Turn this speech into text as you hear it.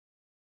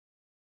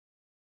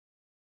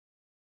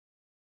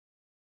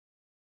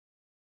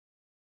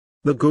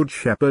The Good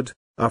Shepherd,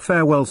 a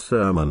farewell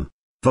sermon.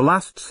 The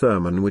last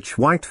sermon which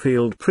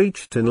Whitefield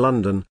preached in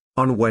London,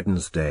 on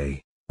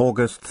Wednesday,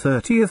 August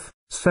 30,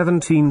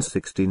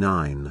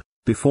 1769,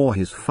 before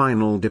his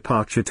final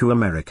departure to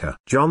America.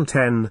 John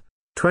 10,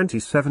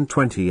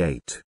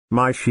 27-28,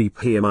 My sheep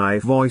hear my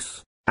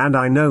voice, and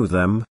I know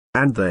them,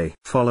 and they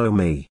follow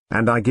me.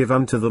 And I give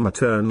unto them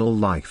eternal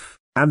life,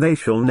 and they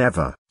shall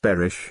never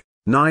perish,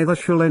 neither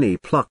shall any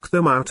pluck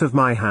them out of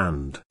my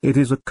hand. It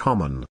is a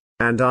common,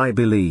 and I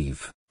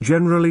believe,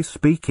 generally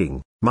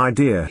speaking, my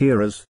dear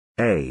hearers,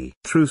 a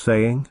true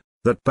saying,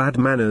 that bad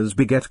manners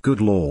beget good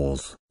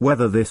laws.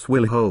 Whether this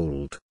will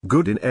hold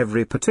good in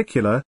every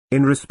particular,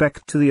 in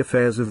respect to the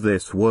affairs of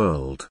this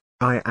world,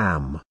 I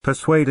am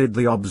persuaded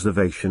the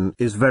observation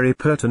is very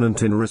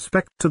pertinent in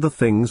respect to the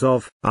things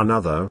of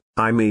another.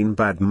 I mean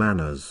bad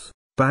manners,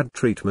 bad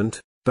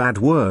treatment, bad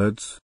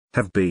words,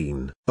 have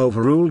been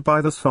overruled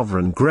by the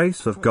sovereign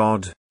grace of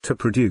God, to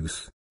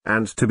produce,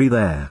 and to be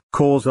there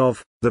cause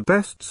of, the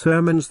best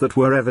sermons that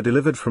were ever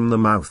delivered from the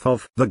mouth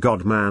of the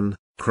God-man,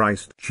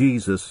 Christ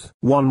Jesus.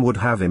 One would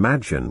have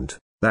imagined,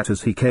 that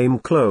as he came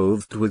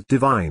clothed with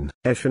divine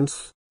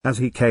essence, as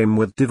he came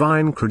with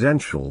divine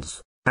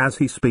credentials, as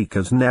he spake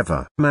as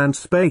never man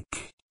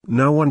spake,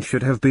 no one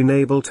should have been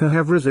able to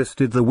have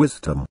resisted the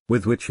wisdom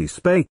with which he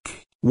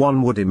spake.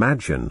 One would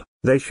imagine,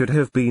 they should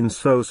have been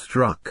so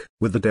struck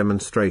with the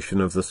demonstration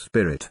of the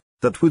Spirit,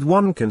 that with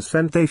one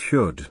consent they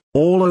should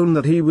all own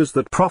that he was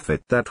that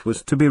prophet that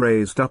was to be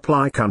raised up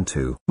like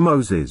unto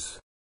Moses.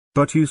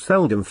 But you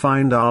seldom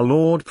find our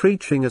Lord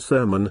preaching a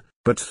sermon,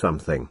 but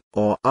something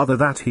or other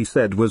that he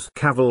said was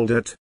cavilled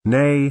at,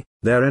 nay,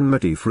 their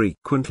enmity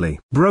frequently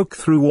broke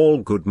through all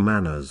good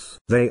manners.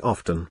 They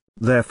often,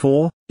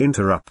 therefore,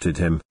 interrupted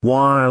him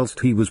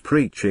whilst he was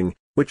preaching,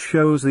 which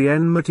shows the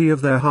enmity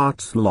of their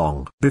hearts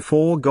long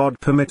before God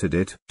permitted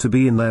it to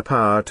be in their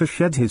power to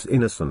shed his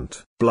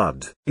innocent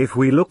blood. If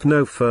we look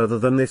no further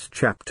than this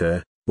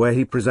chapter, where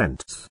he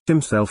presents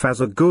himself as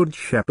a good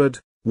shepherd,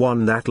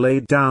 one that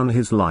laid down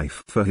his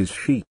life for his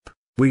sheep,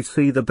 we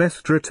see the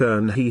best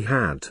return he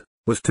had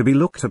was to be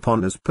looked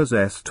upon as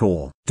possessed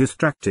or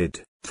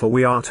distracted, for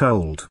we are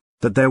told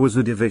that there was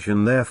a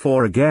division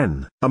therefore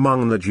again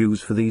among the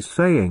Jews for these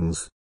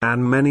sayings,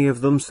 and many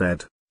of them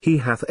said, He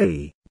hath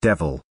a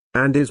devil,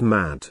 and is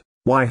mad.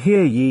 Why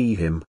hear ye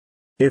him?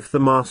 If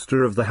the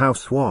master of the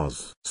house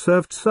was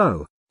served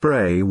so,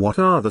 pray what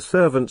are the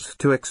servants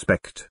to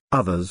expect?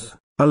 Others,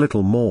 a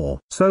little more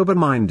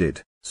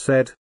sober-minded,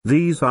 said,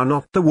 These are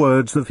not the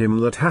words of him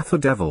that hath a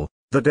devil.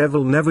 The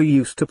devil never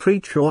used to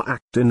preach or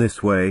act in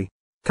this way.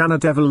 Can a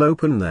devil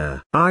open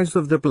their eyes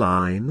of the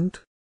blind?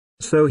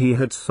 So he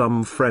had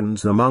some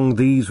friends among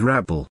these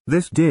rabble.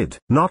 This did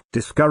not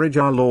discourage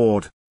our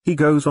Lord. He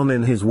goes on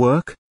in his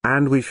work,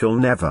 and we shall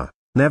never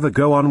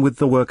go on with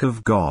the work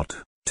of God,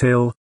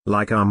 till,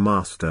 like our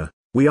Master,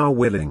 we are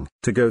willing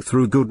to go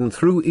through good and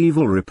through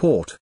evil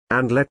report,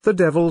 and let the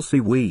devil see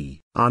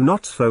we are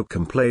not so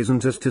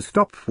complaisant as to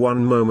stop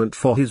one moment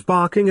for his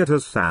barking at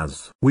us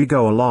as we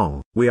go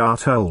along. We are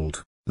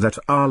told that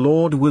our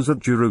Lord was at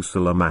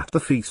Jerusalem at the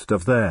feast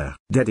of their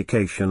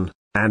dedication,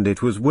 and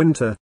it was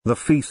winter. The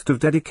feast of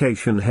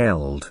dedication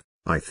held,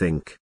 I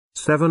think,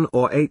 7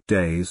 or 8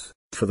 days,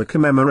 for the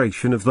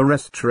commemoration of the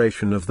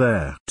restoration of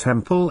their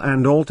temple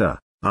and altar,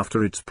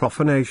 after its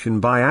profanation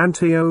by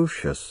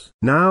Antiochus.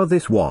 Now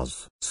this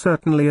was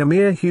certainly a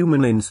mere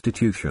human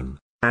institution,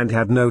 and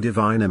had no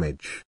divine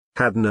image,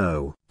 had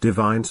no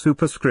divine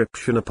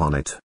superscription upon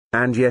it,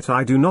 and yet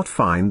I do not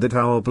find that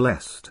our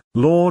blessed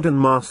Lord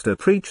and Master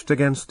preached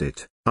against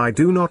it. I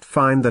do not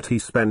find that he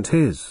spent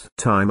his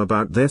time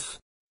about this.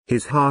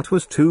 His heart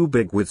was too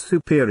big with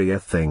superior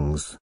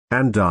things,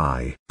 and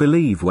I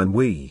believe when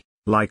we,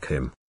 like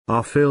him,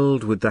 are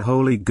filled with the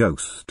Holy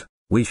Ghost,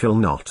 we shall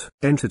not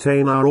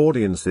entertain our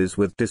audiences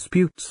with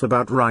disputes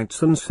about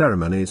rites and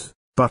ceremonies,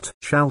 but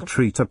shall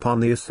treat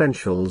upon the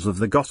essentials of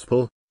the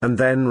gospel, and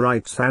then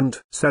rites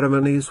and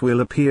ceremonies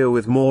will appear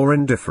with more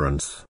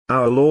indifference.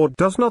 Our Lord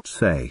does not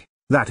say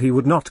that he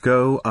would not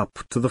go up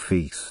to the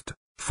feast,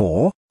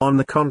 for, on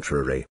the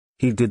contrary,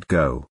 he did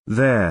go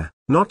there,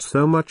 not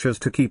so much as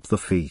to keep the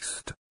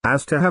feast,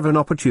 as to have an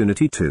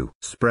opportunity to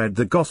spread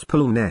the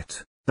gospel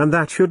net, and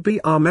that should be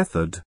our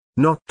method,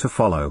 not to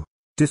follow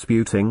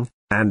disputing,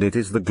 and it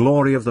is the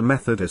glory of the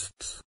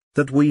Methodists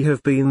that we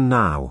have been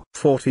now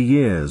 40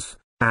 years,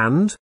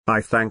 and,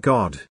 I thank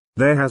God,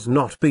 there has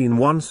not been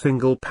one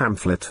single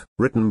pamphlet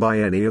written by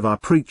any of our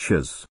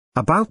preachers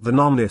about the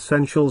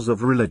non-essentials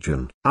of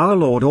religion. Our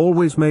Lord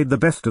always made the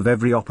best of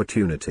every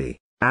opportunity,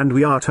 and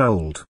we are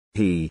told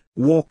he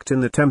walked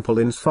in the temple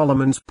in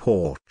Solomon's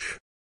porch.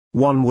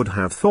 One would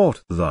have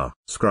thought the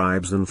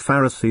scribes and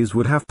Pharisees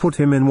would have put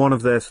him in one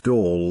of their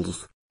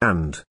stalls,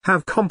 and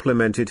have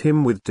complimented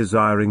him with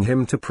desiring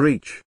him to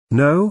preach.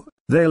 No,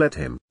 they let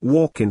him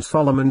walk in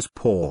Solomon's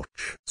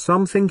porch.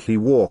 Some think he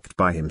walked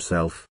by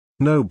himself,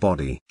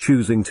 nobody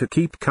choosing to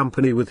keep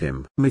company with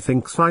him.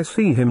 Methinks I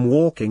see him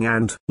walking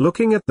and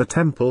looking at the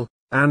temple,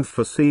 and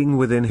foreseeing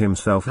within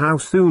himself how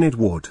soon it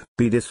would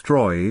be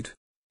destroyed.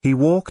 He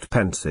walked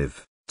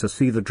pensive, to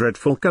see the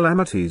dreadful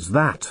calamities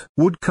that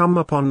would come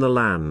upon the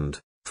land,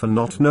 for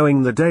not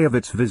knowing the day of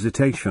its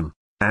visitation.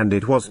 And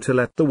it was to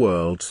let the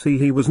world see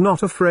he was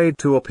not afraid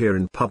to appear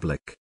in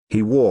public.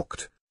 He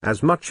walked,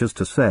 as much as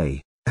to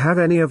say, "Have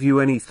any of you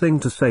anything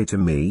to say to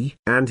me?"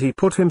 And he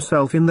put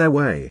himself in their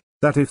way,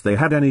 that if they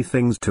had any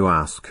things to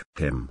ask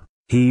him,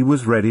 he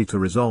was ready to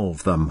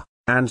resolve them,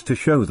 and to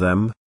show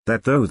them,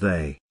 that though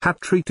they had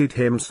treated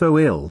him so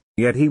ill,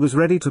 yet he was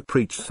ready to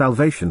preach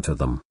salvation to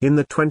them. In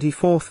the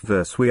 24th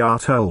verse we are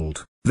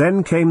told,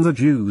 "Then came the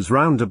Jews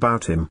round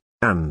about him,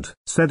 and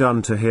said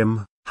unto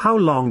him, How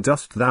long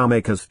dost thou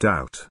make us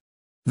doubt?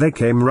 They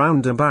came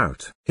round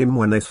about him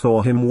when they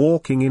saw him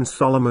walking in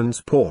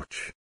Solomon's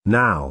porch.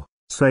 Now,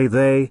 say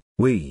they,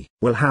 we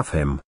will have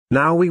him,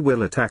 now we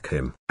will attack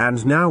him."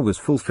 And now was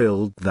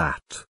fulfilled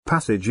that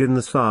passage in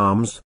the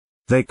Psalms,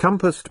 "They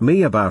compassed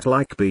me about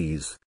like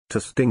bees, to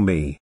sting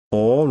me,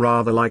 or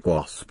rather like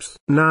wasps."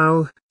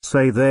 Now,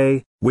 say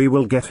they, we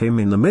will get him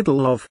in the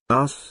middle of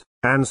us,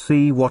 and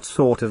see what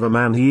sort of a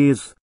man he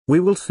is. We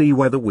will see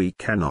whether we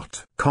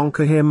cannot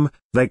conquer him.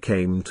 They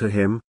came to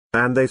him,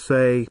 and they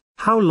say,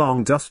 "How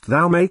long dost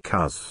thou make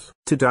us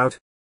to doubt?"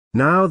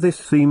 Now this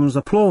seems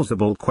a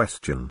plausible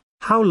question.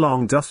 How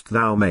long dost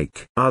thou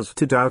make us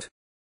to doubt?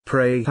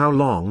 Pray, how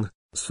long,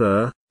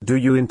 sir, do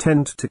you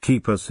intend to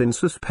keep us in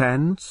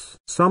suspense?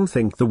 Some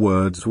think the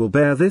words will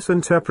bear this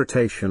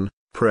interpretation: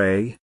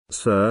 Pray,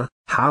 sir,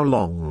 how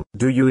long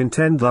do you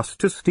intend thus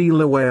to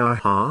steal away our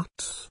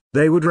hearts?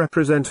 They would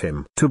represent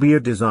him to be a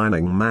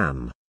designing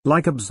man,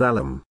 like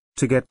Absalom,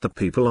 to get the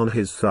people on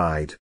his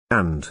side,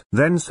 and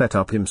then set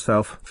up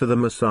himself for the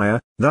Messiah.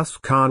 Thus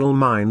carnal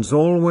minds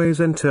always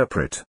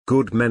interpret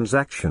good men's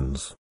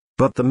actions.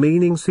 But the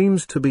meaning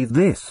seems to be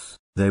this: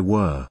 they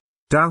were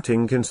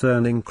doubting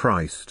concerning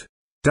Christ.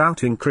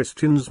 Doubting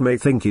Christians may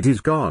think it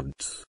is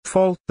God's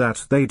fault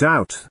that they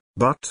doubt,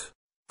 but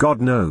God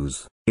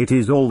knows, it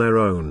is all their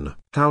own.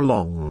 How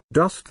long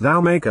dost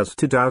thou make us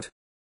to doubt?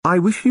 I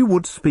wish you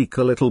would speak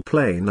a little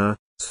plainer,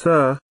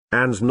 sir,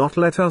 and not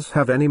let us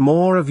have any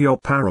more of your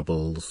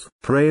parables.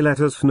 Pray let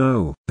us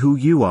know who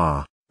you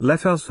are.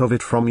 Let us have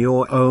it from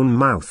your own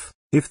mouth.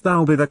 If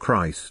thou be the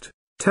Christ,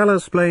 tell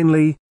us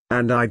plainly.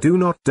 And I do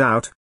not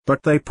doubt,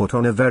 but they put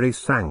on a very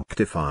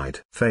sanctified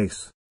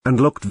face, and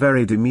looked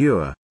very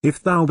demure.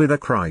 If thou be the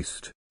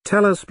Christ,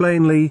 tell us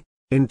plainly,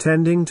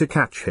 intending to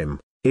catch him.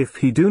 If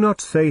he do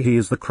not say he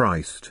is the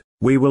Christ,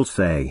 we will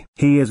say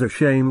he is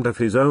ashamed of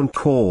his own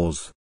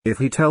cause. If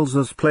he tells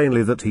us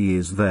plainly that he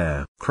is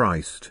their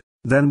Christ,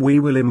 then we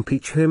will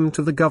impeach him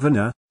to the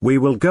governor. We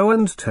will go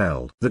and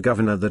tell the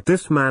governor that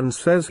this man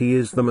says he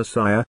is the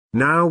Messiah.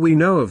 Now we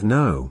know of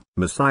no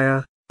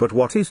Messiah, but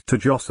what is to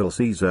jostle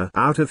Caesar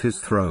out of his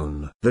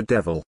throne? The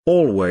devil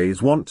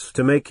always wants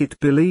to make it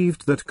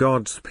believed that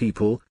God's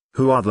people,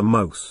 who are the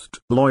most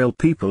loyal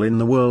people in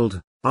the world,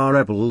 are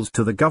rebels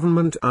to the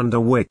government under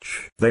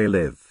which they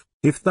live.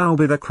 If thou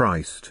be the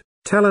Christ,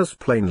 tell us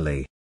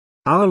plainly.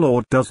 Our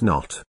Lord does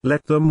not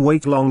let them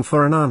wait long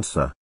for an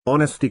answer.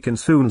 Honesty can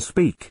soon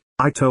speak.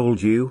 I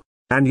told you,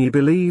 and ye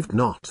believed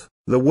not.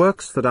 The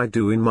works that I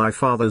do in my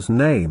Father's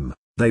name,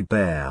 they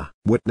bear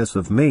witness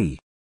of me.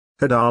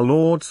 Had our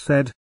Lord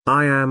said,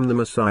 I am the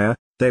Messiah,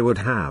 they would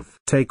have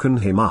taken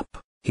him up.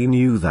 He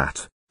knew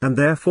that, and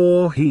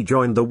therefore he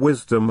joined the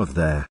wisdom of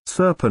their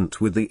serpent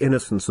with the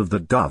innocence of the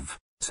dove.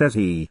 Says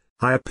he,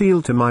 I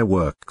appeal to my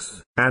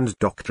works and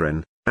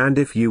doctrine, and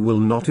if you will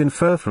not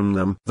infer from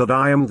them that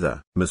I am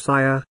the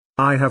Messiah,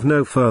 I have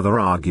no further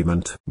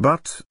argument.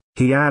 But,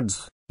 he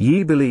adds,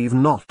 ye believe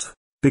not,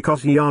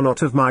 because ye are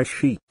not of my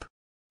sheep.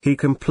 He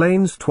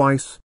complains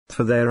twice,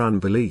 for their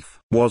unbelief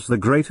was the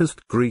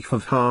greatest grief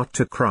of heart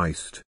to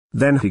Christ.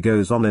 Then he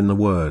goes on in the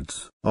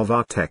words of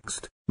our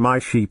text, my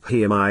sheep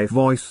hear my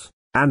voice,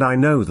 and I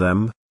know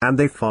them, and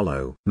they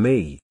follow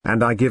me,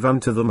 and I give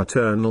unto them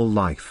eternal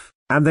life,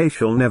 and they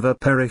shall never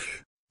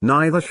perish,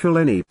 neither shall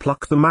any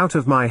pluck them out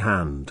of my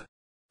hand.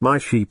 My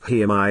sheep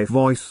hear my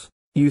voice.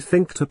 You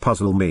think to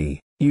puzzle me,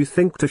 you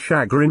think to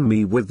chagrin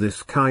me with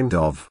this kind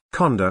of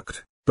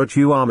conduct, but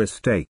you are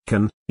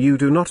mistaken. You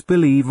do not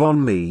believe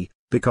on me,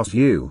 because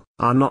you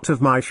are not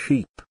of my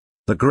sheep.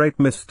 The great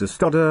Mr.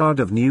 Stoddard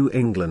of New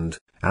England,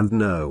 and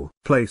no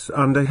place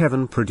under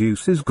heaven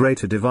produces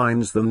greater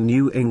divines than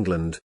New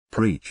England,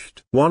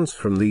 preached once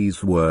from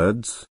these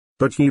words,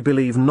 but ye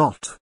believe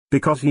not,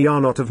 because ye are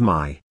not of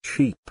my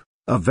sheep.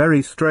 A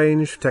very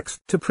strange text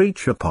to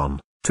preach upon,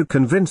 to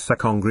convince a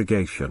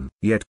congregation.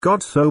 Yet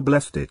God so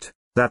blessed it,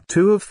 that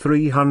 200 of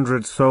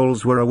 300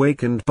 souls were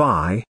awakened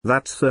by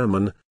that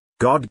sermon.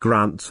 God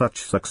grant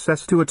such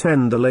success to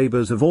attend the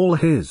labors of all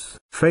his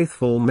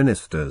faithful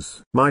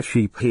ministers. My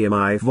sheep hear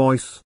my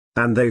voice,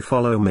 and they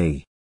follow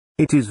me.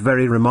 It is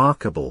very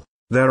remarkable.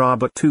 There are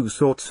but two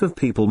sorts of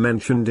people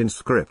mentioned in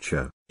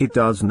Scripture. It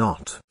does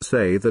not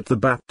say that the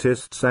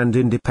Baptists and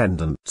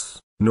Independents,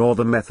 nor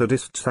the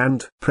Methodists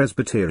and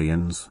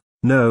Presbyterians.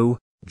 No,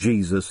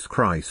 Jesus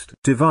Christ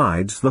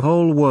divides the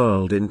whole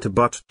world into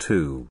but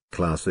two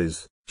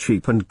classes,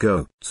 sheep and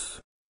goats.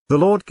 The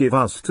Lord give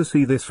us to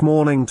see this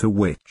morning to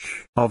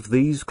which of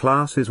these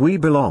classes we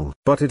belong.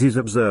 But it is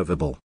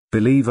observable,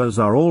 believers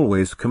are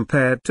always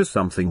compared to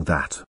something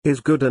that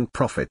is good and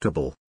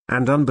profitable,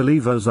 and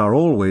unbelievers are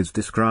always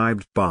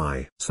described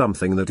by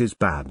something that is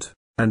bad,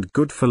 and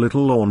good for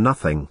little or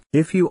nothing.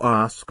 If you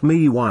ask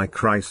me why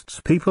Christ's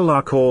people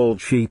are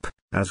called sheep,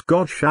 as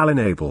God shall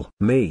enable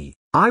me,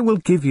 I will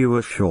give you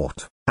a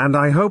short, and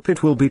I hope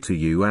it will be to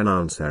you an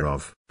answer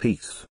of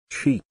peace.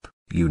 Sheep,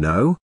 you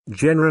know,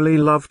 generally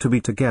love to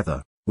be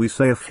together. We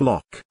say a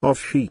flock of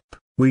sheep,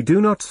 we do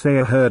not say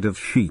a herd of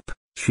sheep.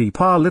 Sheep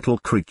are little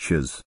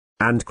creatures,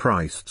 and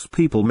Christ's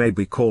people may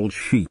be called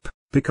sheep,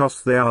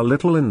 because they are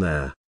little in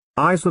their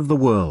eyes of the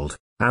world,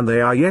 and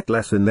they are yet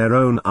less in their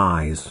own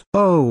eyes.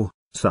 Oh,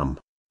 some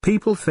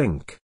people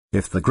think,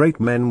 if the great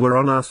men were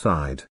on our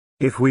side,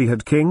 if we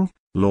had king,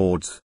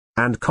 lords,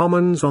 and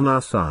commons on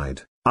our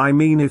side, I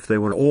mean if they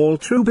were all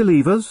true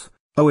believers,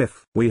 oh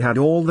if we had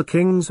all the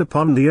kings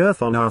upon the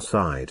earth on our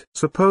side.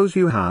 Suppose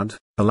you had,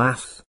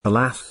 alas,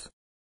 alas.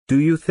 Do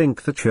you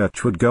think the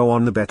church would go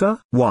on the better?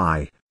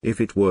 Why, if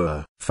it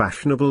were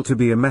fashionable to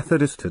be a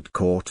Methodist at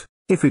court,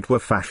 if it were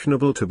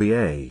fashionable to be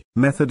a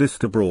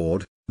Methodist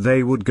abroad,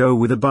 they would go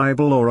with a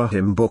Bible or a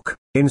hymn book,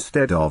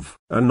 instead of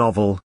a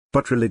novel.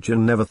 But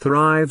religion never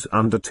thrives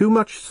under too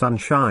much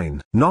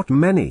sunshine. Not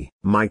many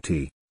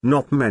mighty,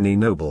 not many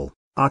noble,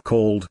 are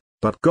called,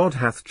 but God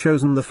hath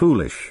chosen the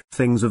foolish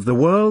things of the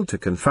world to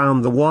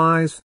confound the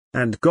wise,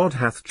 and God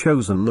hath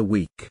chosen the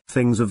weak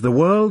things of the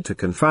world to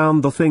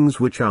confound the things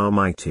which are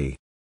mighty.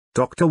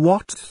 Dr.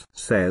 Watts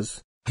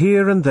says,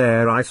 here and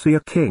there I see a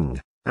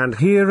king, and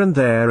here and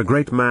there a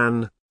great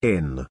man,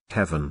 in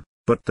heaven,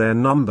 but their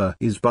number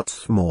is but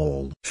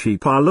small.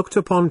 Sheep are looked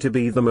upon to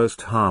be the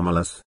most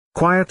harmless,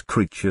 quiet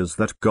creatures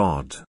that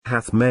God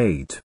hath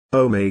made.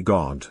 O may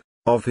God,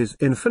 of his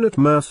infinite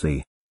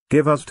mercy,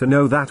 give us to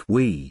know that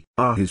we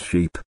are his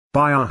sheep,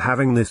 by our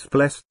having this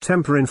blessed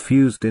temper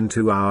infused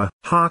into our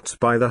hearts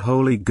by the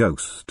Holy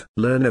Ghost.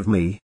 Learn of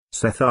me,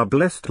 saith our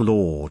blessed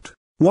Lord.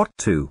 What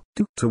to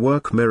do? To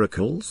work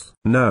miracles?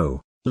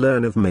 No,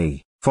 learn of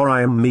me, for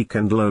I am meek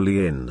and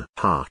lowly in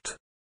heart.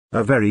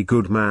 A very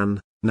good man,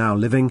 now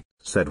living,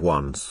 said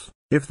once,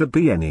 if there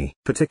be any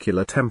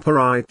particular temper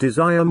I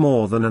desire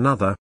more than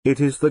another, it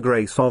is the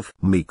grace of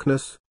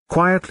meekness,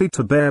 quietly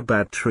to bear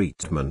bad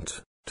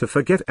treatment, to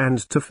forget and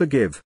to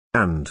forgive,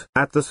 and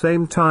at the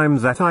same time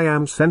that I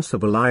am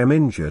sensible I am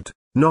injured,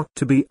 not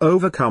to be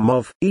overcome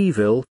of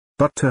evil,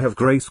 but to have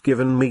grace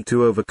given me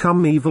to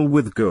overcome evil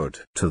with good.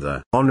 To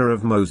the honor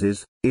of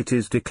Moses, it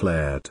is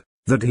declared,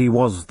 that he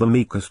was the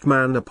meekest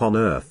man upon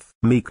earth.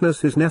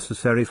 Meekness is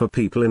necessary for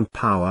people in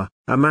power.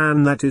 A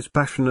man that is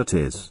passionate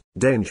is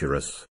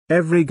dangerous.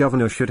 Every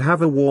governor should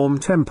have a warm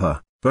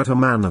temper, but a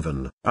man of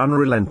an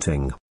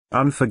unrelenting,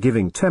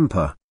 unforgiving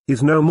temper,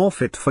 is no more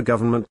fit for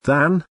government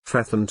than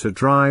Phaethon to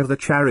drive the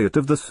chariot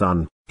of the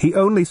sun. He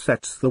only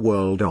sets the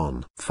world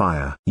on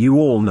fire. You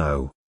all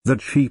know, that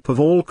sheep of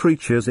all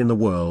creatures in the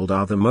world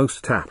are the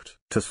most apt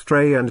to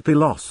stray and be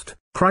lost.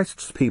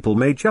 Christ's people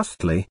may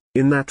justly,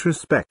 in that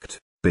respect,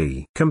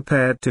 be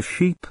compared to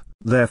sheep.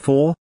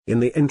 Therefore, in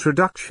the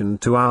introduction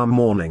to our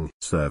morning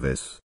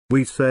service,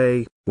 we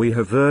say, we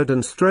have erred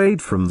and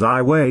strayed from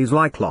thy ways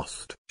like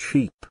lost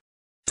sheep.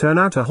 Turn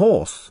out a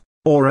horse,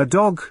 or a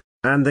dog,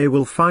 and they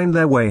will find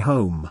their way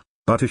home.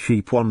 But a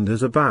sheep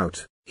wanders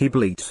about, he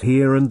bleats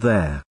here and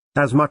there,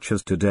 as much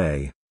as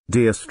today,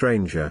 dear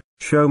stranger,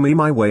 show me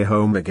my way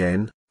home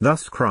again.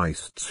 Thus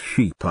Christ's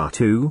sheep are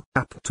too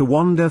apt to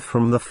wander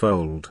from the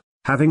fold.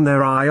 Having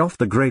their eye off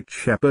the great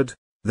shepherd,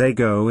 they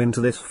go into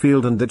this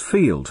field and that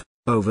field,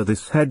 over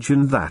this hedge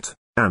and that,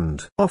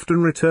 and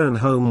often return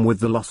home with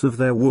the loss of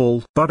their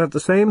wool. But at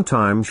the same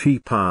time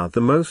sheep are the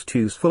most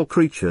useful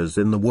creatures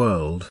in the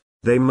world.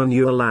 They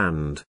manure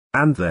land,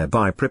 and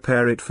thereby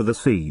prepare it for the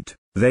seed.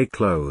 They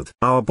clothe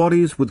our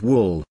bodies with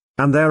wool,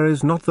 and there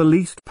is not the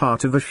least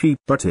part of a sheep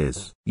but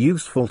is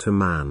useful to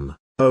man.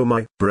 O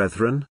my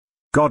brethren,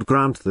 God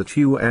grant that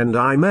you and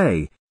I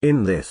may,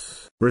 in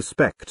this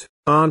respect,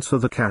 answer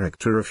the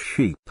character of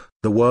sheep.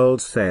 The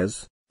world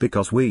says,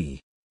 because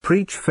we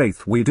preach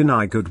faith we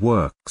deny good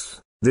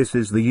works. This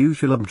is the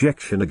usual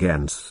objection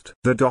against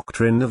the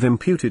doctrine of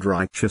imputed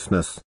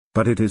righteousness,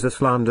 but it is a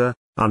slander,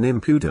 an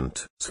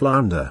impudent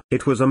slander.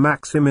 It was a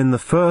maxim in the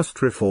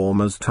first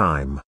Reformers'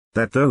 time,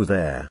 that though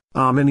their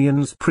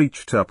Arminians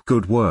preached up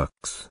good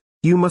works,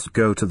 you must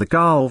go to the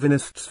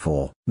Calvinists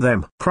for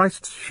them.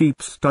 Christ's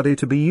sheep study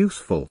to be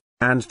useful,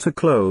 and to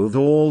clothe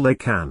all they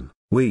can.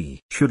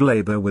 We should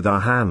labor with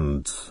our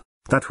hands,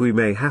 that we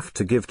may have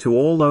to give to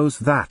all those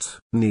that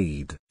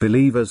need.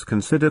 Believers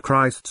consider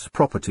Christ's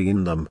property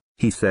in them.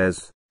 He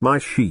says, my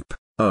sheep,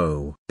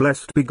 oh,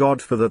 blessed be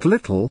God for that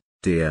little,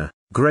 dear,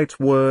 great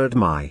word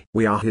my.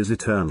 We are his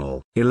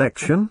eternal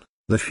election,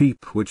 the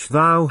sheep which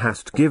thou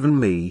hast given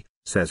me,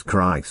 says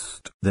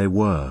Christ. They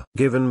were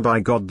given by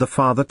God the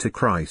Father to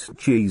Christ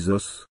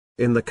Jesus,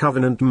 in the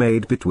covenant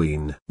made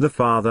between the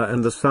Father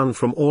and the Son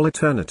from all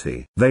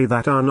eternity. They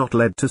that are not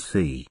led to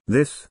see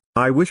this,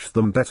 I wish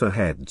them better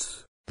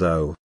heads,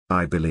 though,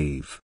 I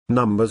believe,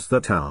 numbers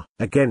that are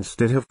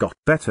against it have got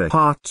better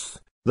hearts.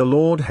 The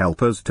Lord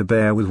help us to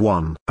bear with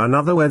one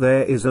another where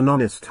there is an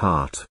honest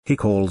heart. He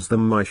calls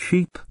them my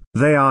sheep,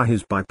 they are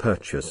his by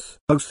purchase.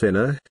 O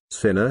sinner,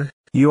 sinner,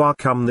 you are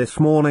come this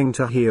morning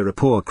to hear a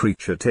poor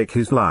creature take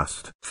his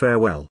last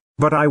farewell,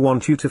 but I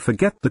want you to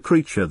forget the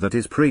creature that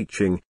is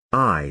preaching.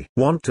 I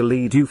want to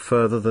lead you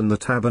further than the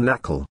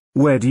tabernacle.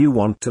 Where do you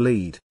want to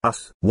lead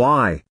us?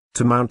 Why,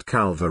 to Mount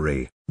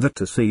Calvary, that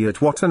to see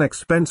at what an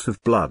expense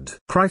of blood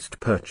Christ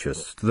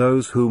purchased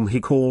those whom he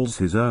calls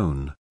his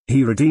own.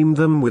 He redeemed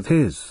them with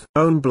his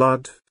own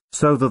blood,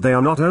 so that they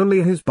are not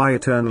only his by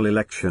eternal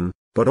election,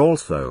 but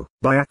also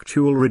by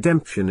actual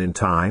redemption in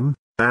time,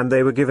 and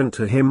they were given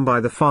to him by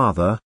the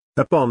Father,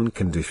 upon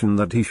condition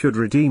that he should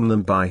redeem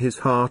them by his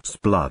heart's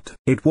blood.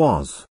 It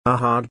was a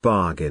hard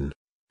bargain.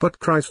 But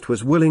Christ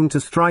was willing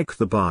to strike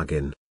the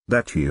bargain,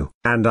 that you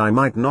and I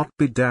might not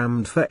be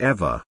damned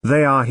forever.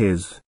 They are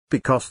his,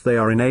 because they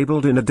are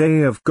enabled in a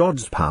day of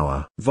God's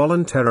power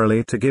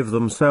voluntarily to give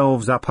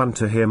themselves up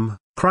unto him.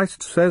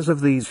 Christ says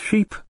of these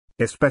sheep,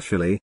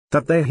 especially,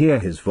 that they hear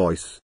his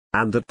voice,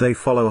 and that they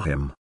follow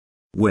him.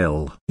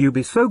 Will you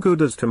be so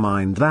good as to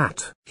mind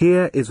that?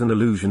 Here is an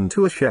allusion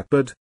to a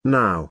shepherd.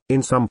 Now,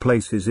 in some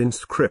places in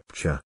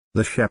Scripture,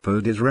 the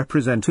shepherd is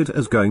represented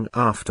as going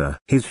after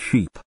his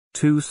sheep.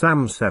 2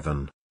 Sam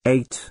 7,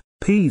 8,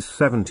 p.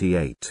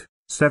 78,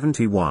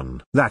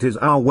 71. That is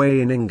our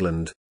way in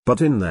England, but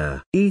in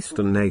their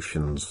eastern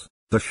nations,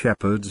 the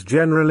shepherds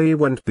generally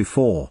went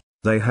before,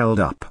 they held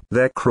up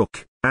their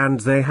crook,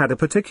 and they had a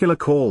particular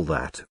call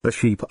that the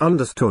sheep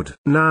understood.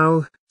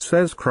 Now,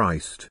 says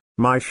Christ,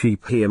 my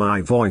sheep hear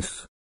my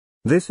voice.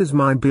 This is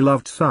my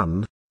beloved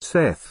Son,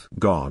 saith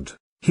God,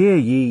 hear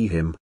ye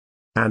him.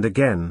 And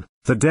again,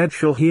 the dead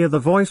shall hear the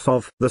voice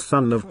of the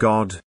Son of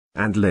God,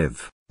 and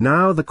live.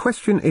 Now the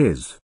question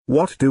is,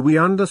 what do we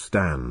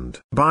understand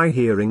by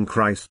hearing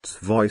Christ's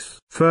voice?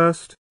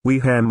 First, we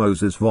hear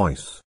Moses'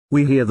 voice.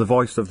 We hear the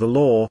voice of the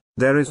law.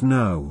 There is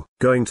no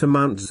going to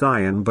Mount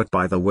Zion but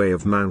by the way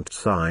of Mount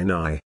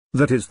Sinai.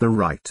 That is the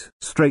right,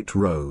 straight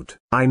road.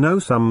 I know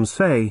some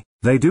say,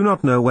 they do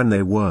not know when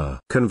they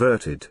were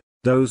converted.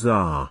 Those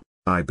are,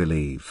 I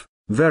believe,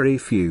 very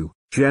few.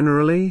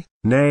 Generally,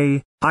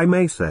 nay, I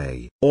may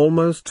say,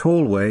 almost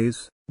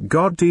always,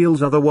 God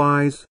deals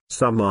otherwise.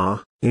 Some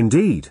are,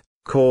 indeed,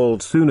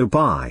 called sooner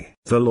by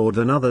the Lord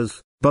than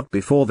others, but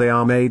before they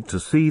are made to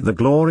see the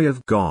glory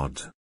of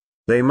God,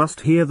 they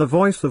must hear the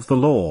voice of the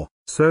law.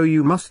 So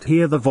you must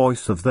hear the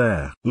voice of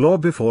their law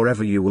before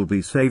ever you will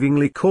be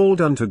savingly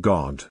called unto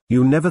God.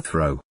 You never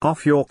throw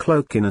off your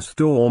cloak in a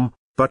storm,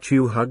 but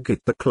you hug it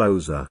the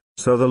closer.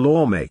 So the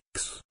law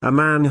makes a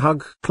man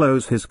hug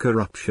close his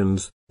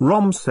corruptions.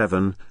 Rom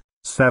 7,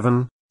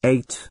 7,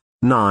 8,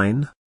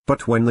 9.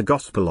 But when the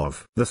gospel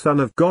of the Son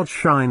of God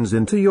shines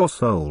into your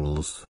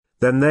souls,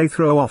 then they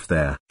throw off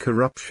their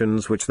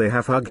corruptions which they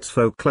have hugged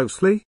so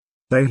closely.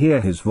 They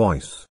hear his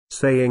voice,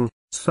 saying,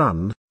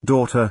 Son,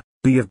 daughter,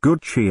 be of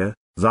good cheer,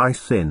 thy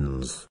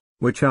sins,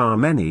 which are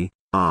many,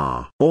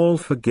 are all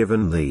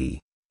forgiven thee.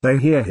 They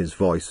hear his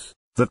voice,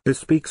 that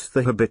bespeaks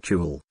the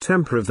habitual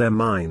temper of their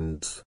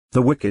minds.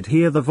 The wicked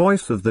hear the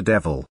voice of the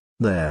devil,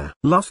 their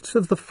lusts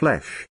of the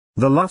flesh,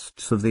 the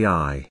lusts of the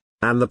eye,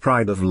 and the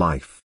pride of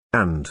life,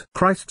 and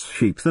Christ's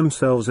sheep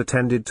themselves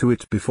attended to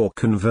it before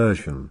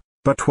conversion.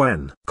 But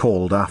when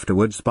called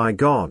afterwards by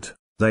God,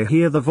 they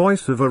hear the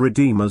voice of a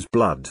Redeemer's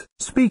blood,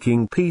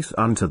 speaking peace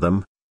unto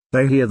them.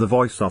 They hear the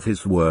voice of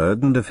his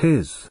word and of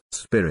his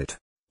Spirit.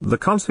 The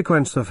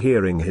consequence of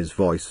hearing his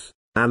voice,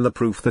 and the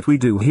proof that we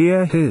do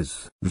hear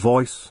his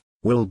voice,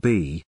 will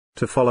be,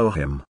 to follow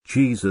him.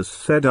 Jesus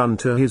said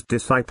unto his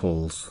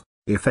disciples,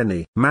 If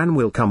any man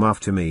will come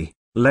after me,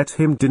 let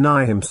him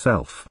deny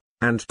himself,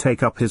 and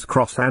take up his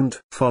cross and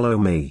follow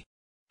me.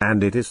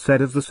 And it is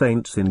said of the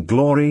saints in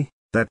glory,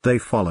 that they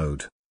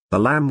followed the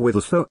Lamb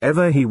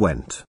whithersoever he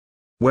went.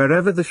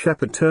 Wherever the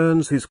shepherd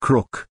turns his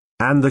crook,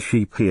 and the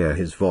sheep hear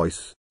his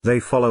voice, they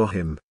follow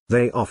him.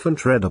 They often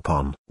tread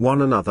upon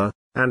one another,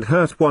 and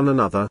hurt one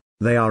another.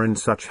 They are in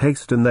such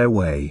haste in their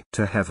way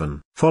to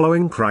heaven.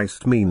 Following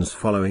Christ means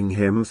following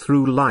him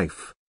through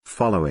life,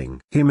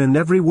 following him in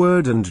every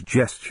word and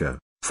gesture,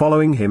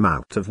 following him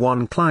out of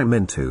one clime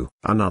into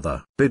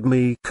another. Bid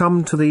me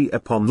come to thee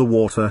upon the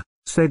water,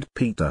 said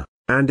Peter,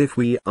 and if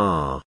we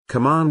are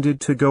commanded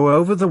to go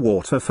over the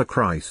water for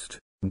Christ,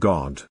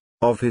 God,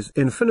 of his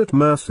infinite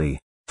mercy,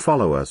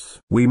 follow us.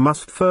 We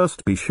must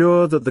first be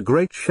sure that the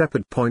great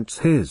shepherd points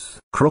his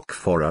crook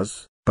for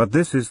us, but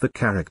this is the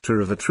character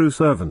of a true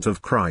servant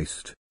of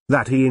Christ,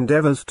 that he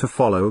endeavors to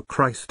follow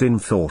Christ in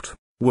thought,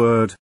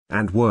 word,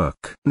 and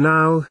work.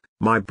 Now,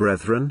 my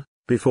brethren,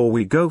 before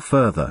we go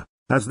further,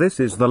 as this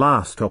is the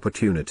last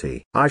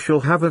opportunity I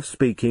shall have of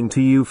speaking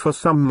to you for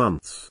some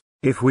months,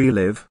 if we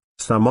live,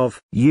 some of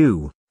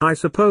you, I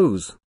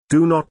suppose,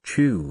 do not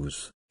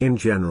choose, in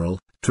general,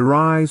 to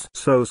rise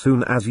so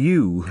soon as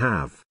you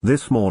have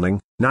this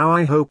morning. Now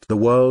I hope the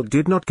world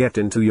did not get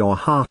into your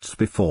hearts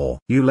before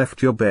you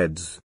left your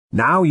beds.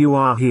 Now you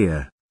are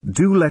here,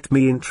 do let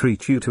me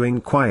entreat you to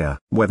inquire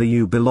whether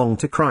you belong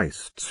to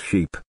Christ's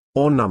sheep.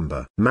 or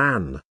number.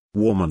 Man,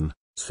 woman,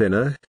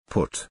 sinner,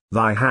 put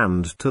thy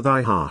hand to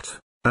thy heart,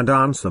 and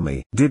answer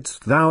me.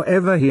 Didst thou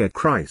ever hear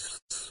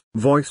Christ's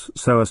voice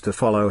so as to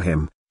follow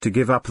him, to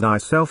give up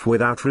thyself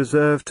without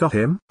reserve to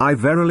him? I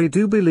verily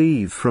do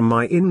believe from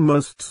my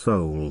inmost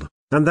soul,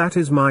 and that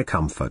is my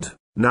comfort.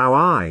 Now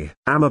I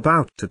am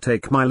about to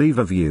take my leave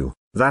of you,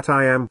 that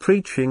I am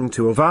preaching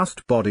to a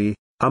vast body,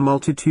 a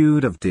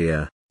multitude of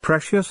dear,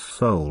 precious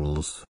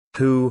souls,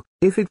 who,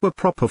 if it were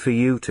proper for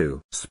you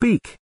to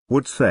speak,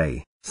 would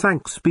say,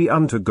 Thanks be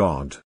unto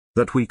God,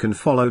 that we can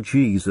follow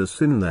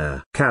Jesus in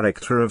their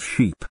character of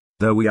sheep,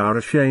 though we are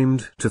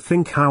ashamed to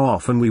think how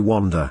often we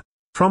wander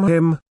from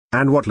him,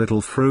 and what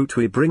little fruit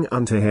we bring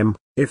unto him.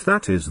 If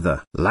that is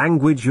the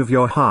language of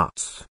your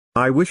hearts,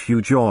 I wish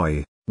you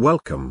joy.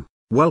 Welcome,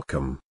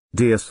 welcome,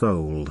 dear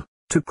soul,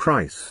 to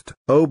Christ.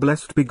 Oh,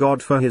 blessed be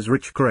God for his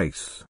rich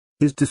grace,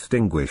 his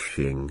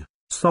distinguishing,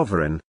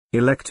 sovereign,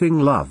 electing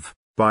love,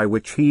 by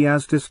which he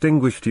has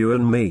distinguished you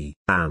and me.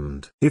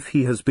 And if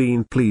he has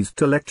been pleased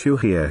to let you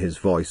hear his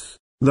voice,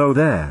 though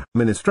their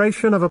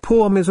ministration of a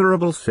poor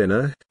miserable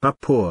sinner, a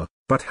poor,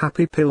 but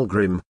happy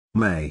pilgrim,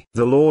 may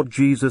the Lord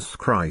Jesus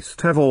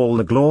Christ have all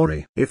the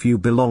glory. If you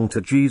belong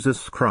to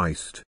Jesus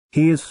Christ,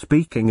 he is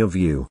speaking of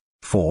you,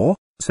 for,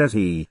 says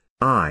he,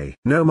 I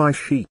know my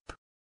sheep.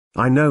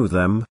 I know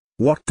them.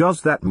 What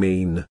does that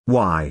mean?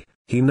 Why,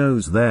 he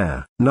knows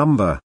their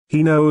number,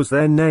 he knows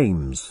their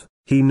names,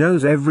 he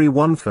knows every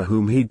one for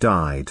whom he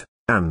died,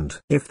 and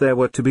if there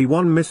were to be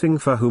one missing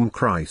for whom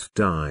Christ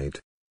died,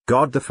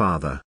 God the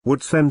Father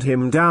would send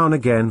him down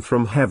again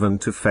from heaven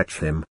to fetch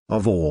him.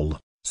 Of all,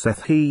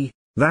 saith he,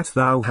 that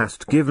thou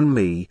hast given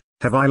me,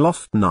 have I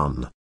lost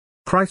none.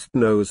 Christ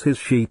knows his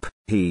sheep.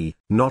 He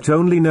not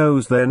only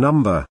knows their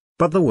number,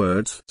 but the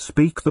words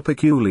speak the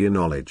peculiar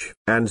knowledge.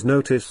 And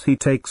notice he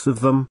takes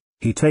of them,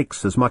 he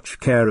takes as much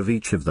care of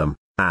each of them,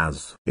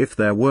 as if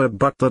there were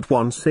but that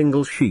one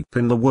single sheep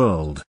in the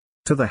world.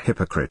 To the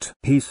hypocrite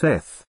he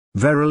saith,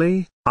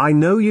 Verily, I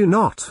know you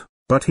not,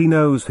 but he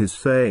knows his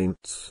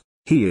saints.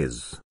 He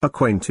is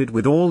acquainted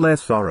with all their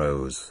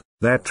sorrows,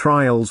 their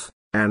trials,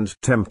 and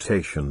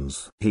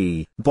temptations.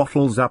 He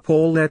bottles up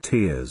all their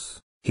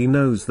tears. He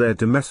knows their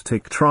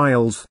domestic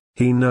trials,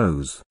 he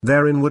knows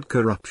their inward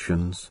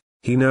corruptions,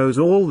 he knows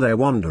all their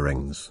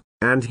wanderings,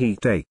 and he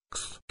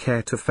takes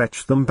care to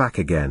fetch them back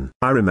again.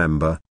 I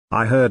remember,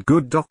 I heard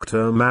good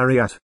Dr.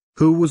 Marriott,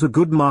 who was a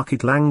good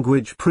market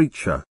language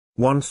preacher,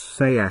 once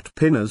say at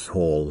Pinner's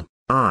Hall,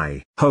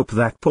 I hope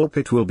that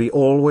pulpit will be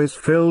always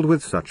filled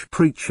with such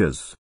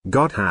preachers.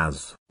 God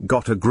has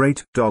got a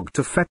great dog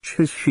to fetch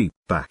his sheep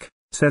back,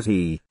 says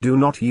he. Do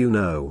not you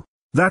know,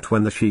 that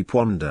when the sheep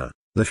wander,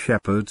 the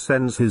shepherd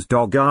sends his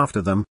dog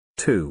after them,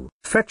 to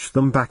fetch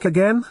them back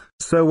again?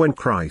 So when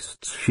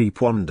Christ's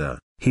sheep wander,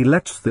 he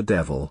lets the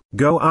devil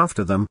go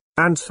after them,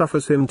 and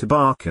suffers him to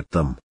bark at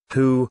them,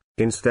 who,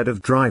 instead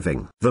of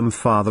driving them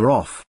farther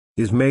off,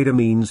 is made a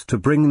means to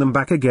bring them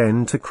back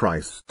again to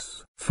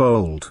Christ's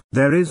fold.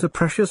 There is a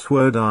precious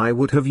word I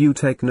would have you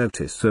take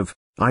notice of,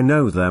 I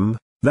know them,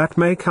 that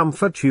may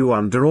comfort you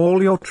under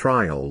all your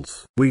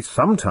trials. We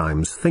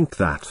sometimes think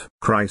that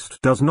Christ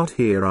does not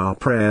hear our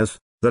prayers,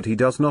 that he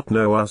does not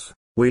know us.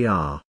 We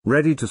are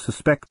ready to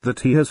suspect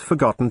that he has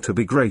forgotten to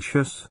be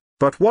gracious,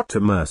 but what a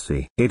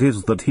mercy it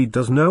is that he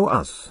does know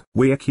us.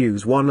 We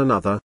accuse one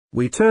another,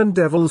 we turn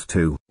devils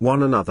to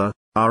one another,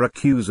 are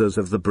accusers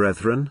of the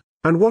brethren,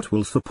 and what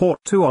will support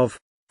two of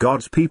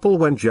God's people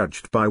when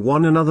judged by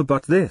one another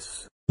but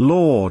this?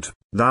 Lord,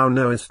 thou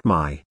knowest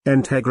my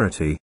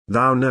integrity,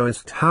 thou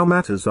knowest how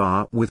matters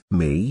are with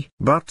me.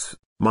 But,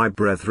 my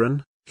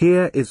brethren,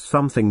 here is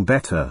something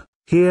better,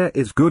 here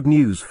is good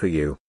news for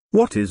you.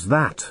 What is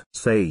that?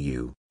 Say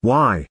you,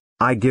 why,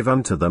 I give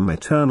unto them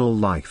eternal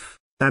life,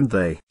 and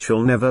they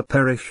shall never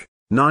perish,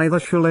 neither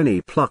shall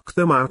any pluck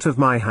them out of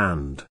my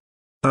hand.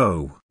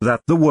 Oh,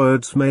 that the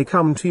words may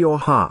come to your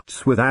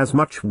hearts with as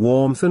much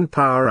warmth and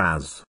power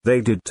as they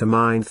did to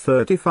mine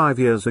 35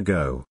 years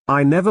ago.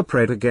 I never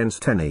prayed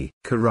against any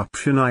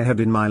corruption I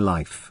had in my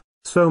life,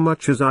 so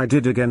much as I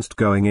did against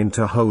going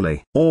into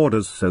holy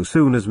orders so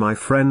soon as my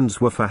friends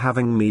were for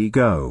having me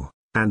go,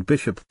 and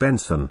Bishop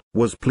Benson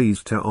was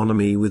pleased to honor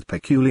me with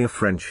peculiar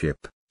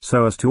friendship,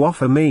 so as to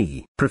offer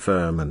me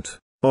preferment,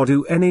 or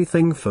do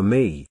anything for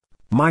me.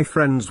 My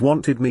friends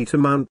wanted me to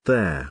mount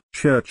their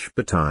church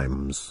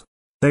betimes.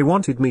 They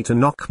wanted me to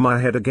knock my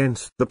head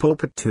against the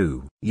pulpit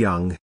too.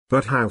 Young,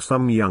 but how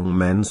some young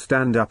men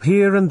stand up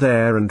here and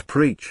there and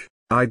preach,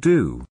 I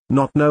do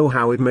not know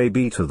how it may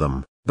be to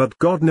them, but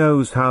God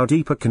knows how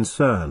deep a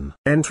concern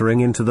entering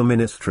into the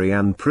ministry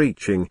and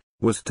preaching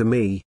was to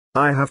me.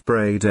 I have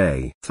prayed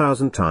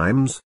 1,000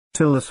 times,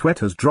 till the sweat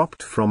has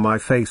dropped from my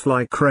face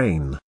like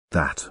rain,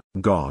 that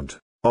God,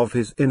 of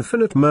his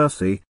infinite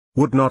mercy,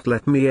 would not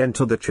let me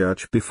enter the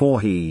church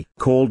before he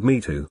called me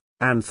to,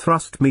 and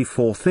thrust me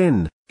forth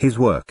in his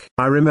work.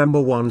 I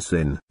remember once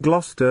in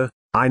Gloucester,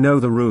 I know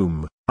the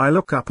room, I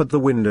look up at the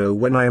window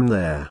when I am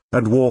there,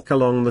 and walk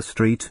along the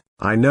street,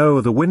 I know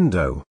the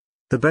window,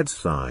 the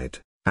bedside,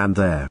 and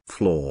their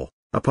floor,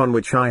 upon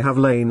which I have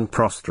lain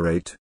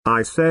prostrate,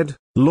 I said,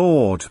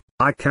 Lord,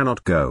 I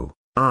cannot go,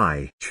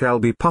 I shall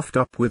be puffed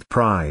up with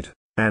pride,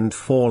 and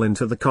fall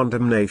into the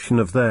condemnation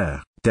of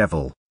their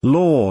devil.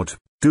 Lord,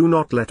 do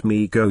not let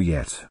me go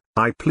yet.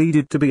 I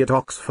pleaded to be at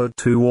Oxford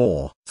 2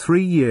 or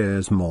 3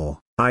 years more.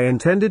 I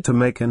intended to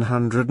make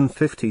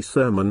 150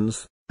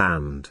 sermons,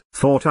 and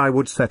thought I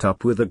would set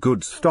up with a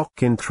good stock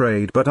in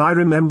trade. But I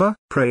remember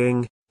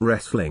praying,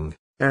 wrestling,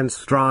 and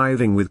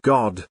striving with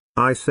God.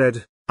 I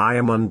said, I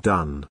am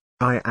undone.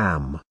 I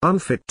am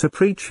unfit to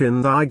preach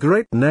in thy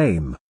great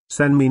name.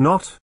 Send me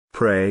not,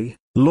 pray,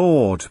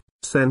 Lord,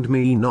 send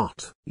me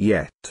not.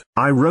 Yet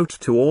I wrote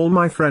to all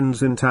my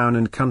friends in town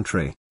and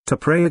country, to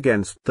pray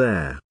against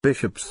their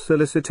bishops'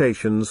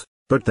 solicitations,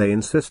 but they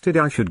insisted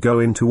I should go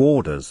into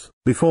orders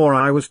before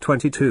I was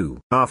 22.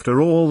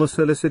 After all the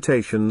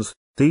solicitations,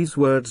 these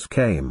words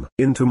came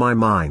into my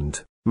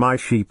mind, my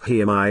sheep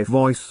hear my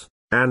voice,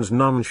 and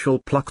none shall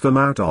pluck them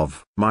out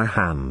of my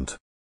hand.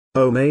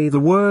 Oh, may the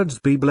words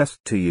be blessed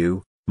to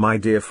you, my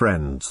dear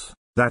friends,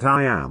 that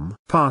I am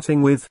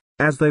parting with,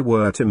 as they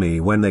were to me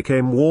when they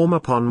came warm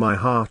upon my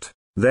heart.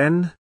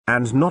 Then,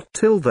 and not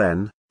till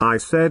then, I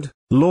said,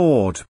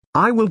 Lord,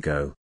 I will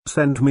go,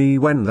 send me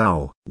when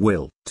thou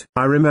wilt.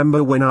 I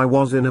remember when I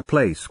was in a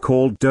place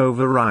called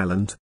Dover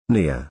Island,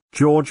 near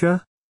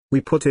Georgia.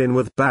 We put in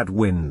with bad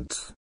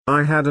winds.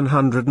 I had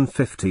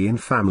 150 in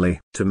family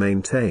to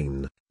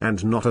maintain,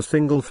 and not a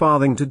single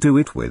farthing to do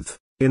it with.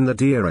 In the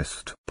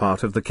dearest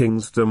part of the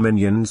king's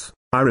dominions,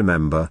 I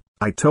remember,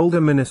 I told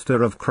a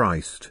minister of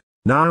Christ,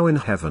 now in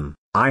heaven,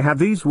 I had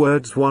these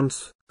words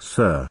once,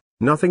 Sir,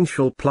 nothing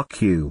shall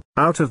pluck you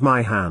out of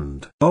my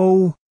hand.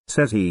 Oh,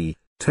 said he,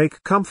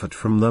 take comfort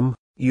from them,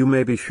 you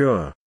may be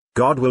sure.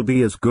 God will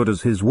be as good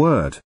as his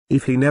word,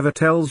 if he never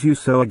tells you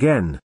so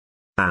again.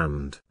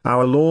 And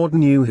our Lord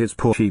knew his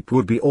poor sheep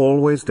would be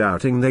always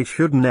doubting they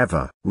should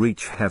never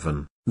reach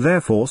heaven.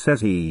 Therefore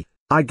said he,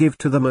 I give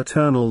to them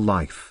eternal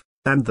life,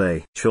 and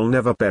they shall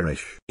never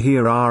perish.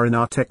 Here are in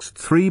our text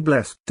 3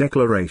 blessed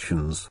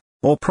declarations,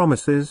 or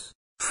promises.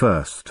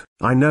 First,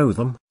 I know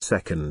them.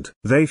 Second,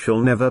 they shall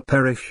never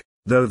perish,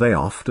 though they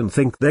often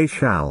think they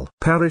shall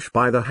perish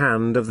by the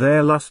hand of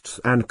their lusts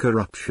and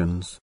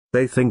corruptions.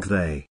 They think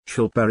they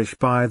shall perish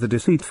by the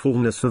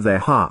deceitfulness of their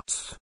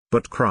hearts,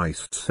 but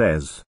Christ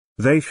says,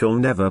 they shall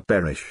never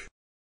perish.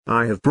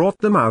 I have brought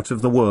them out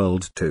of the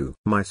world to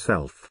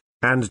myself,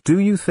 and do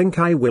you think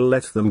I will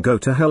let them go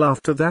to hell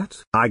after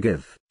that? I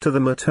give to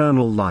them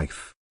eternal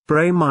life.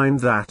 Pray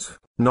mind that,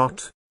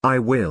 not, I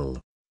will,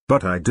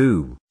 but I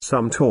do.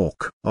 Some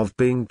talk of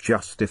being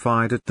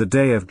justified at the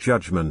day of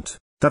judgment.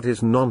 That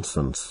is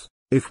nonsense.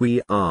 If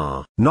we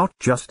are not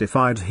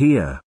justified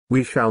here,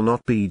 we shall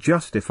not be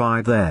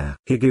justified there.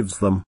 He gives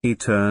them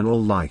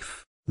eternal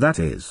life, that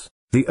is,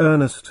 the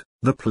earnest,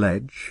 the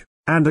pledge,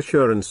 and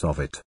assurance of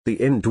it. The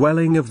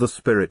indwelling of the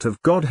Spirit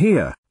of God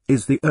here,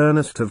 is the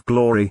earnest of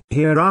glory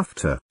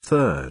hereafter.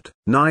 Third,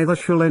 neither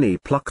shall any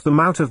pluck them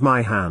out of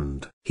my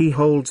hand. He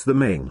holds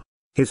them in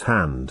his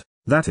hand,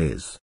 that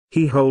is,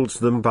 he holds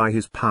them by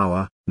his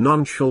power,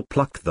 none shall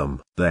pluck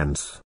them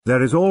thence.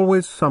 There is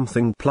always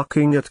something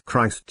plucking at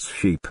Christ's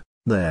sheep,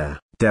 their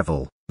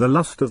devil, the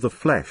lust of the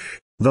flesh,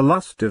 the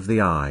lust of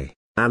the eye,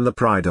 and the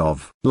pride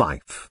of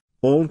life.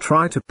 All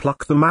try to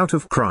pluck them out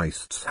of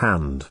Christ's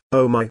hand.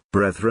 Oh my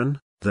brethren,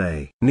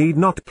 they need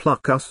not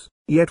pluck us,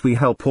 yet we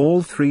help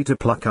all 3 to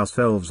pluck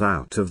ourselves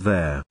out of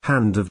their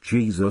hand of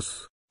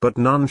Jesus, but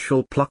none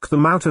shall pluck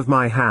them out of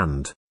my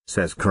hand,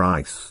 says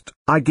Christ.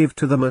 I give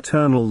to them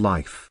eternal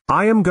life.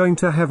 I am going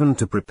to heaven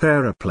to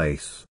prepare a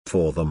place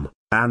for them,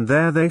 and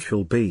there they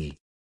shall be.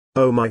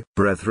 Oh my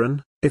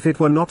brethren, if it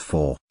were not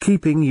for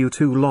keeping you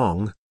too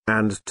long,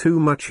 and too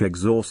much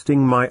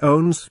exhausting my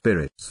own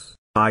spirits,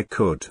 I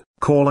could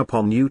call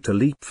upon you to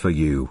leap for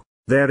you.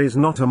 There is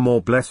not a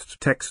more blessed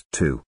text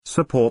to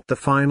support the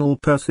final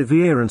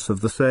perseverance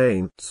of the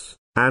saints,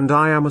 and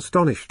I am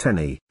astonished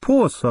any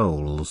poor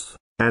souls,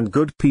 and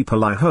good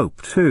people I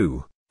hope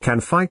too, can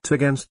fight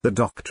against the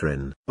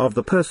doctrine of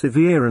the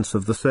perseverance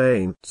of the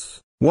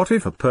saints. What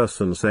if a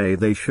person say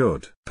they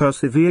should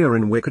persevere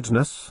in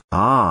wickedness?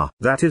 Ah,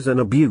 that is an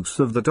abuse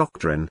of the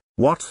doctrine.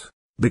 What?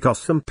 Because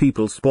some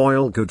people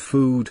spoil good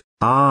food,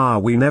 are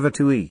we never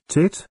to eat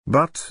it?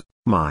 But,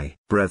 my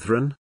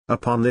brethren,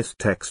 upon this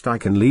text I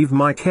can leave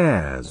my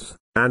cares,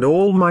 and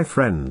all my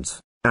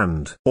friends,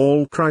 and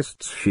all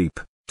Christ's sheep,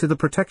 to the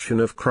protection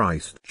of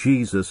Christ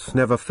Jesus'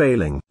 never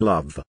failing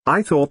love.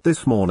 I thought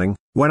this morning,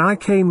 when I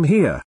came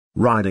here,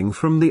 riding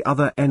from the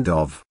other end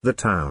of the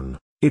town,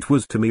 it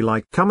was to me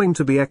like coming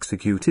to be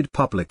executed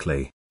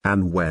publicly,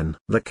 and when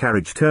the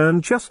carriage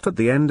turned just at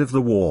the end of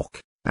the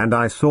walk, and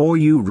I saw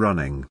you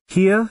running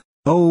here,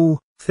 oh,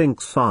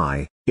 thinks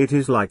I, it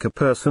is like a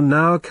person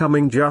now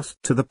coming just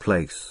to the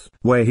place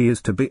where he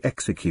is to be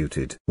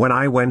executed. When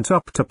I went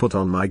up to put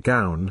on my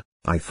gown,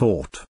 I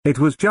thought it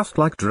was just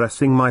like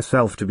dressing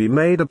myself to be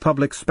made a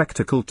public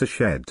spectacle to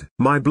shed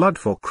my blood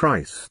for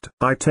Christ.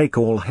 I take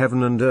all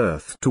heaven and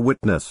earth to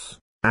witness,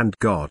 and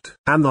God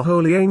and the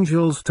holy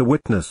angels to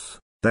witness,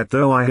 that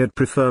though I had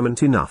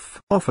preferment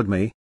enough offered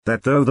me,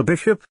 that though the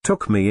bishop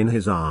took me in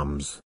his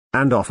arms,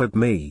 and offered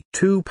me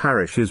 2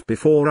 parishes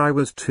before I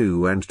was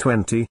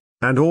 22,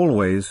 and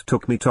always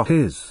took me to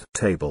his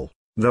table,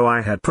 though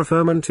I had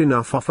preferment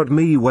enough offered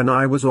me when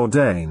I was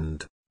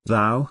ordained,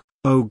 thou,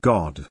 O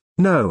God,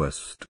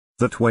 knowest,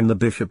 that when the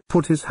bishop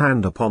put his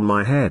hand upon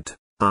my head,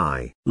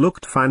 I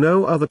looked for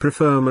no other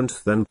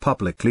preferment than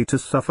publicly to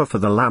suffer for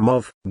the Lamb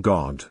of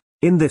God.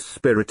 In this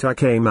spirit I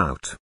came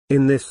out,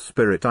 in this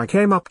spirit I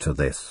came up to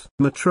this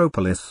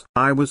metropolis.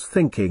 I was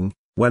thinking,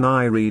 when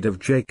I read of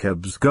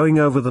Jacob's going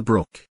over the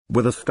brook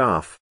with a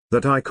staff,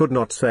 that I could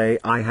not say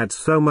I had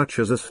so much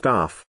as a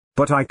staff,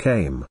 but I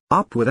came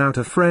up without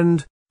a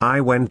friend.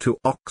 I went to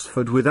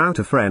Oxford without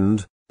a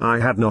friend. I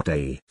had not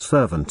a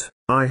servant,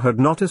 I had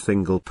not a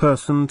single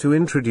person to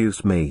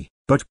introduce me,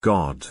 but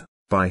God,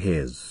 by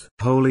His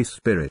Holy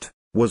Spirit,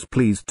 was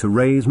pleased to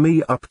raise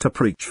me up to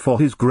preach for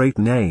His great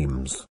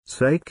name's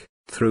sake.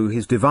 Through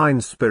His divine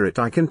Spirit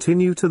I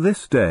continue to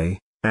this day,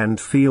 and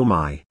feel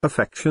my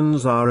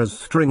affections are as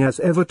strong as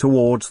ever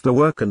towards the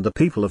work and the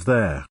people of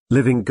their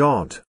living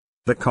God.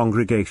 The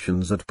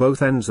congregations at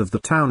both ends of the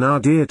town are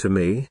dear to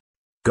me.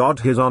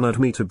 God has honored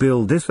me to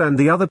build this and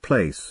the other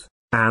place,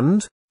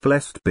 and,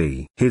 blessed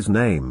be His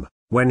name,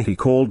 when He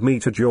called me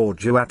to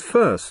Georgia at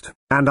first,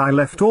 and I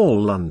left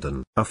all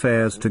London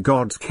affairs to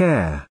God's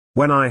care,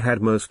 when I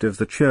had most of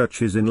the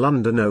churches in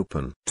London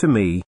open to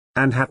me,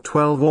 and had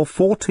 12 or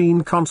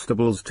 14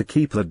 constables to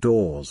keep the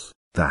doors,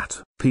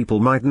 that people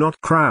might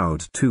not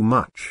crowd too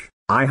much.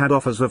 I had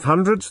offers of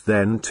hundreds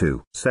then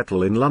to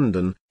settle in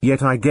London,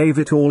 yet I gave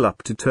it all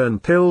up to turn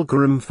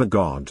pilgrim for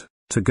God,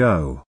 to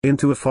go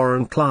into a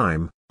foreign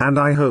clime, and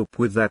I hope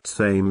with that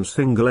same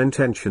single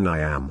intention I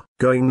am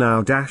going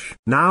now.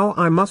 Now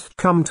I must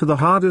come to the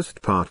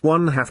hardest part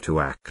one have to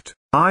act.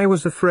 I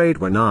was afraid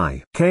when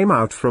I came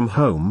out from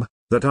home,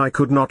 that I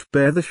could not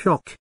bear the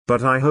shock,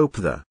 but I hope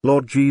the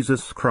Lord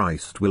Jesus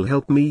Christ will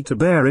help me to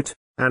bear it,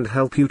 and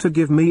help you to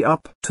give me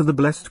up to the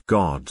blessed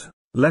God.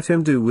 Let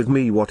Him do with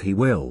me what He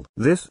will.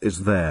 This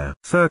is their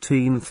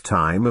 13th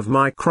time of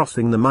my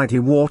crossing the mighty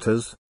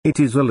waters. It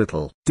is a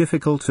little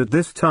difficult at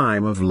this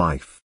time of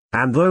life,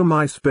 and though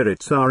my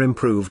spirits are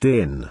improved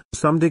in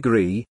some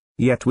degree,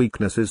 yet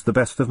weakness is the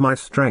best of my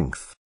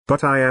strength.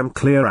 But I am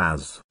clear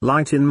as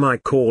light in my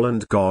call,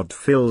 and God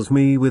fills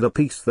me with a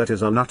peace that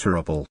is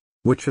unutterable,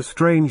 which a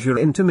stranger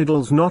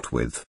intermeddles not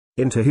with.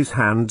 Into His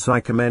hands I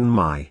commend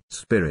my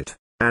spirit,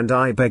 and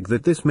I beg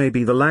that this may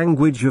be the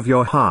language of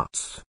your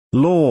hearts.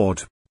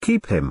 Lord,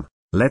 keep him,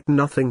 let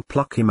nothing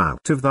pluck him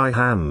out of thy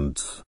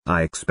hands.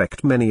 I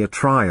expect many a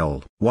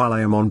trial while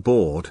I am on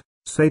board.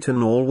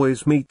 Satan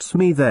always meets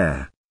me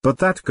there, but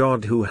that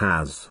God who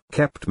has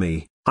kept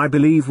me, I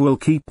believe will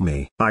keep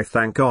me. I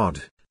thank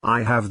God,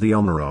 I have the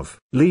honor of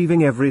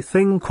leaving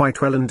everything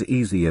quite well and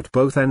easy at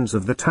both ends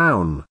of the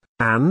town,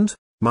 and,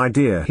 my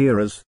dear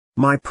hearers,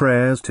 my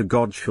prayers to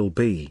God shall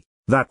be,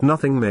 that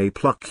nothing may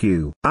pluck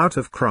you out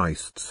of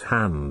Christ's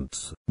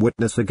hands.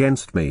 Witness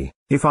against me,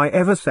 if I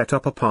ever set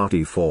up a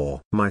party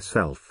for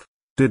myself.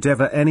 Did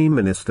ever any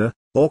minister,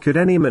 or could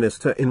any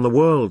minister in the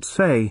world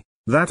say,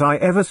 that I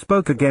ever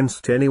spoke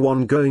against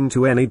anyone going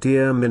to any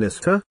dear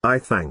minister? I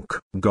thank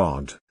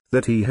God,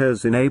 that He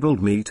has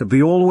enabled me to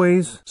be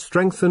always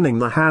strengthening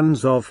the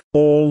hands of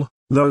all,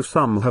 though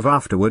some have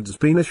afterwards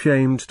been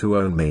ashamed to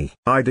own me.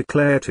 I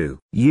declare to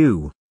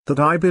you, that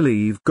I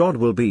believe God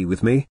will be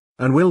with me,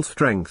 and will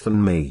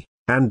strengthen me,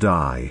 and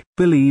I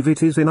believe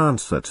it is in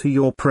answer to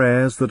your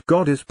prayers that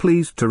God is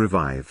pleased to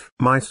revive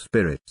my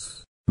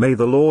spirits. May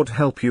the Lord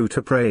help you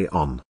to pray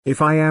on.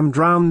 If I am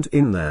drowned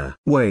in their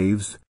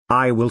waves,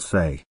 I will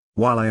say,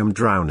 while I am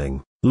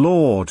drowning,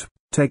 Lord,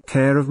 take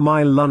care of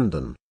my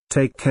London,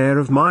 take care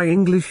of my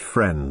English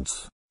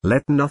friends,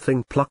 let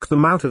nothing pluck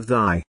them out of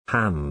thy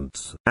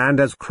hands. And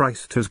as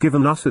Christ has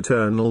given us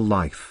eternal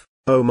life,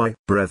 O my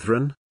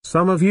brethren,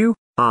 some of you,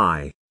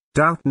 I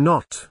doubt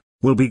not,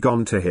 will be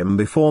gone to Him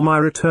before my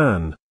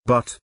return,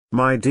 but,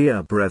 my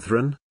dear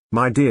brethren,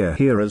 my dear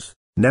hearers,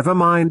 never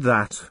mind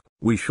that,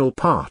 we shall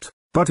part,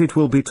 but it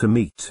will be to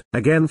meet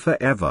again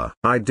forever.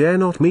 I dare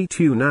not meet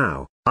you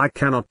now, I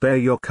cannot bear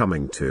your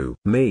coming to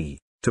me.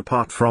 To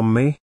part from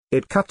me,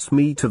 it cuts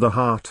me to the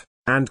heart,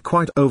 and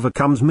quite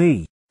overcomes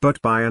me,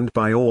 but by and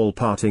by all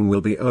parting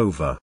will be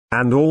over,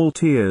 and all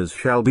tears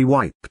shall be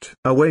wiped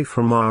away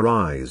from our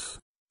eyes.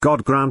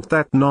 God grant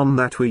that none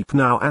that weep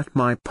now at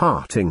my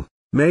parting,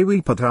 may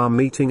weep at our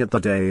meeting at the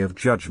day of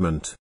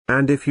judgment.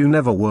 And if you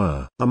never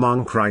were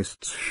among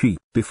Christ's sheep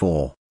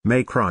before,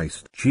 may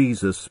Christ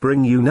Jesus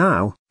bring you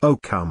now. Oh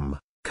come,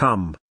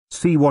 come,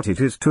 see what it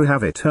is to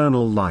have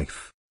eternal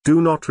life. Do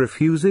not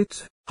refuse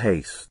it.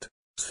 Haste,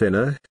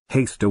 sinner,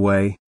 haste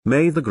away.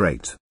 May the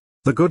great,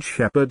 the good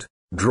shepherd,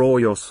 draw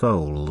your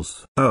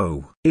souls.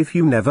 Oh, if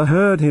you never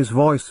heard His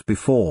voice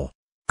before,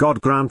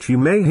 God grant you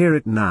may hear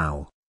it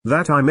now,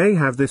 that I may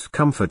have this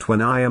comfort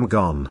when I am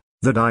gone,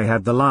 that I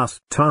had the last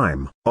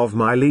time of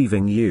my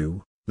leaving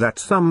you, that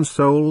some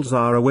souls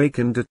are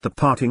awakened at the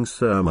parting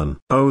sermon.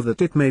 Oh,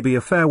 that it may be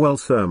a farewell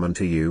sermon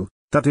to you,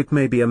 that it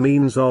may be a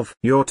means of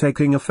your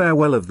taking a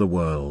farewell of the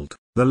world,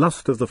 the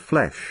lust of the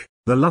flesh,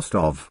 the lust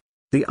of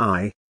the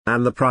eye,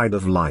 and the pride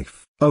of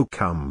life. Oh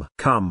come,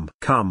 come,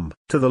 come,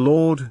 to the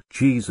Lord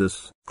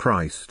Jesus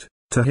Christ,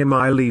 to him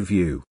I leave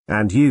you.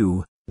 And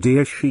you,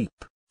 dear sheep,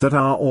 that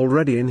are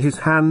already in his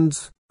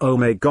hands, oh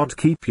may God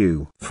keep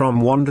you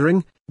from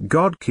wandering,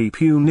 God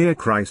keep you near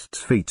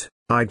Christ's feet.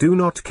 I do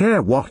not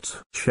care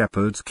what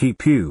shepherds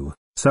keep you,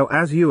 so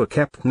as you are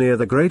kept near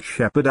the great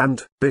shepherd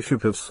and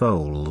bishop of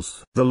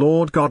souls. The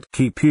Lord God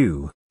keep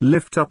you,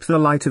 lift up the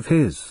light of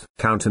his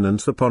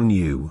countenance upon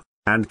you,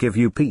 and give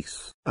you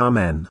peace.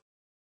 Amen.